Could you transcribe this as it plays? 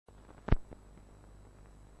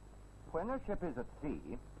When a ship is at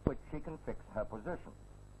sea, which she can fix her position.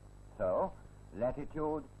 So,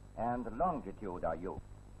 latitude and longitude are used.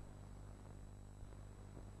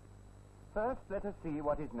 First, let us see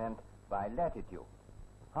what is meant by latitude.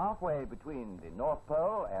 Halfway between the North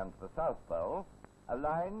Pole and the South Pole, a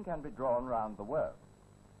line can be drawn round the world.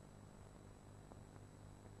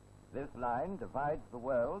 This line divides the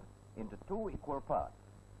world into two equal parts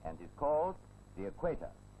and is called the equator.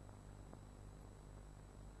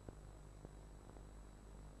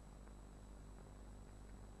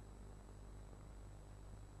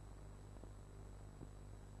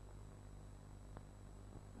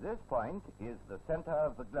 This point is the center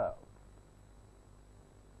of the globe.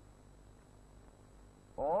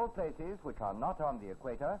 All places which are not on the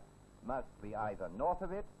equator must be either north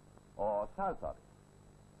of it or south of it.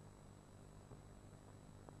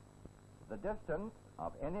 The distance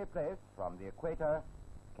of any place from the equator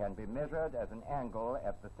can be measured as an angle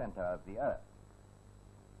at the center of the Earth.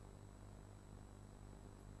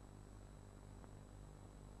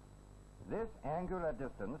 This angular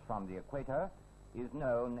distance from the equator is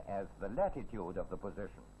known as the latitude of the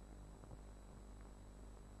position.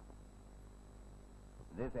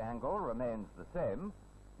 This angle remains the same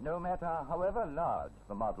no matter however large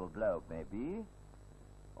the model globe may be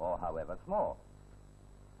or however small.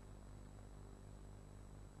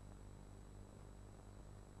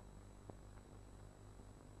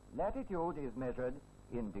 Latitude is measured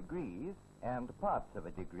in degrees and parts of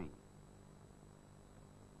a degree.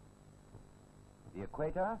 The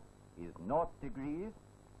equator is 0 degrees,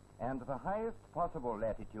 and the highest possible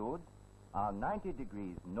latitudes are 90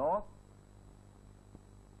 degrees north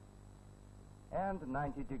and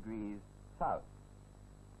 90 degrees south.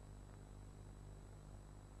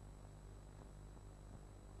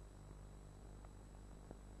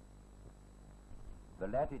 The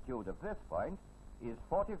latitude of this point is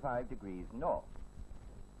 45 degrees north.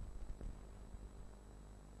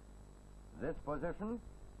 This position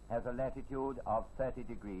has a latitude of 30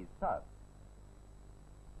 degrees south.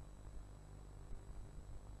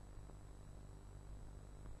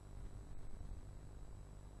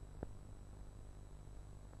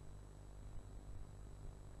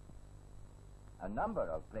 A number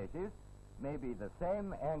of places may be the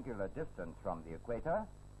same angular distance from the equator,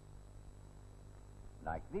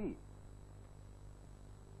 like these.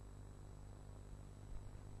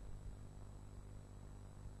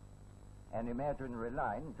 An imaginary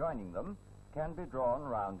line joining them can be drawn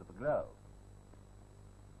round the globe.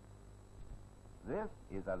 This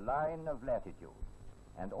is a line of latitude,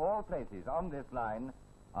 and all places on this line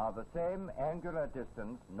are the same angular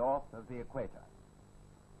distance north of the equator.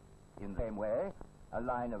 In the same way, a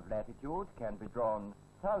line of latitude can be drawn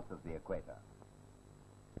south of the equator.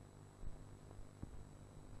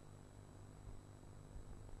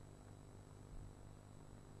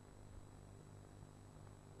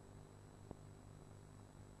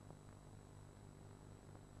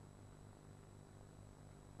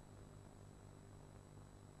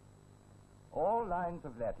 All lines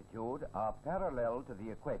of latitude are parallel to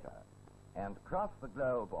the equator and cross the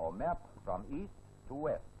globe or map from east to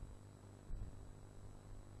west.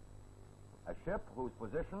 A ship whose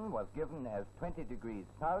position was given as 20 degrees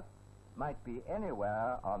south might be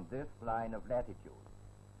anywhere on this line of latitude.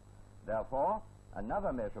 Therefore,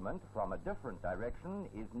 another measurement from a different direction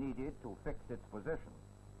is needed to fix its position.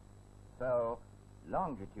 So,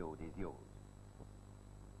 longitude is used.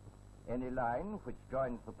 Any line which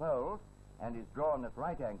joins the poles and is drawn at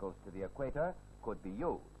right angles to the equator could be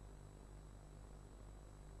used.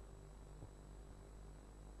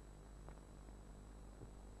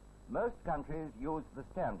 Most countries use the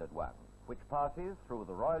standard one, which passes through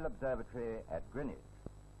the Royal Observatory at Greenwich.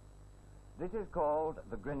 This is called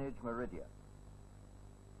the Greenwich Meridian.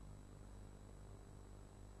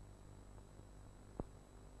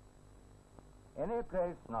 Any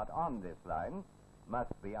place not on this line must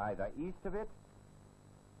be either east of it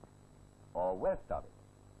or west of it.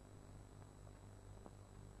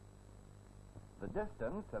 The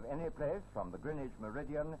distance of any place from the Greenwich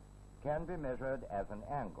Meridian can be measured as an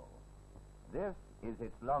angle. This is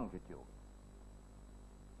its longitude.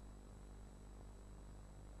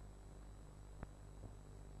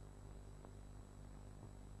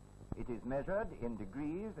 It is measured in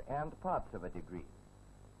degrees and parts of a degree.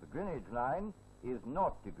 The Greenwich line is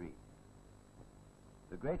 0 degrees.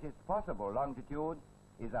 The greatest possible longitude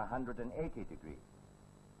is 180 degrees.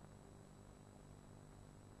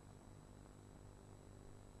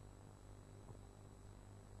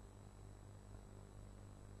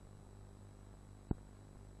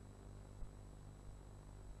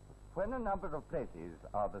 when a number of places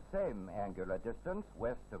are the same angular distance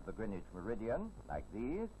west of the Greenwich Meridian, like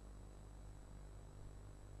these,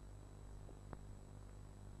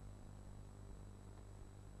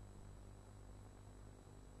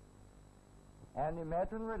 an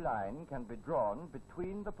imaginary line can be drawn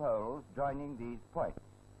between the poles joining these points.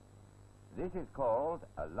 This is called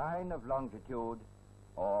a line of longitude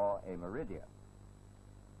or a meridian.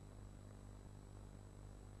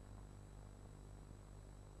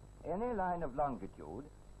 Any line of longitude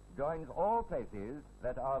joins all places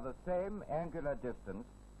that are the same angular distance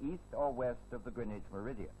east or west of the Greenwich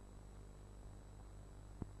Meridian.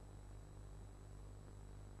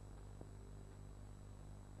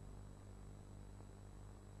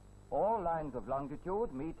 All lines of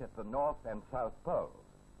longitude meet at the north and south poles,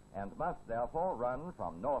 and must therefore run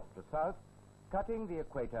from north to south, cutting the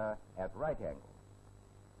equator at right angles.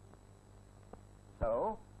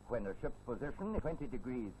 So, when a ship's position is 20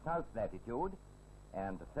 degrees south latitude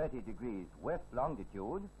and 30 degrees west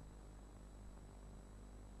longitude,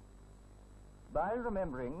 by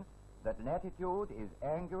remembering that latitude is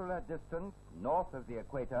angular distance north of the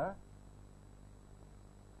equator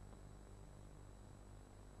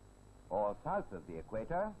or south of the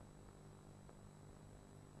equator,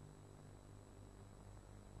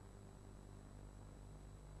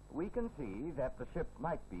 we can see that the ship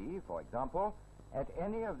might be, for example, at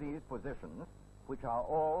any of these positions, which are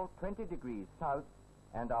all 20 degrees south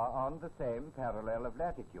and are on the same parallel of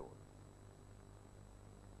latitude.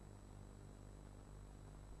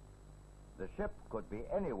 The ship could be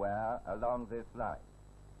anywhere along this line.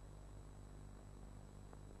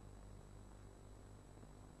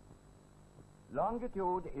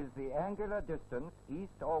 Longitude is the angular distance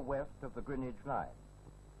east or west of the Greenwich line.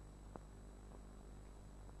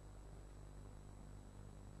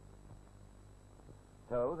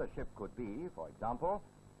 So the ship could be, for example,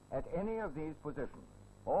 at any of these positions,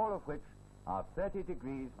 all of which are 30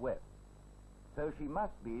 degrees west. So she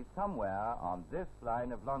must be somewhere on this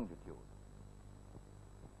line of longitude.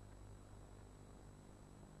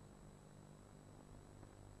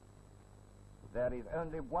 There is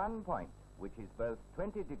only one point which is both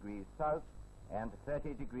 20 degrees south and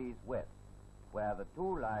 30 degrees west, where the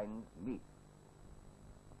two lines meet.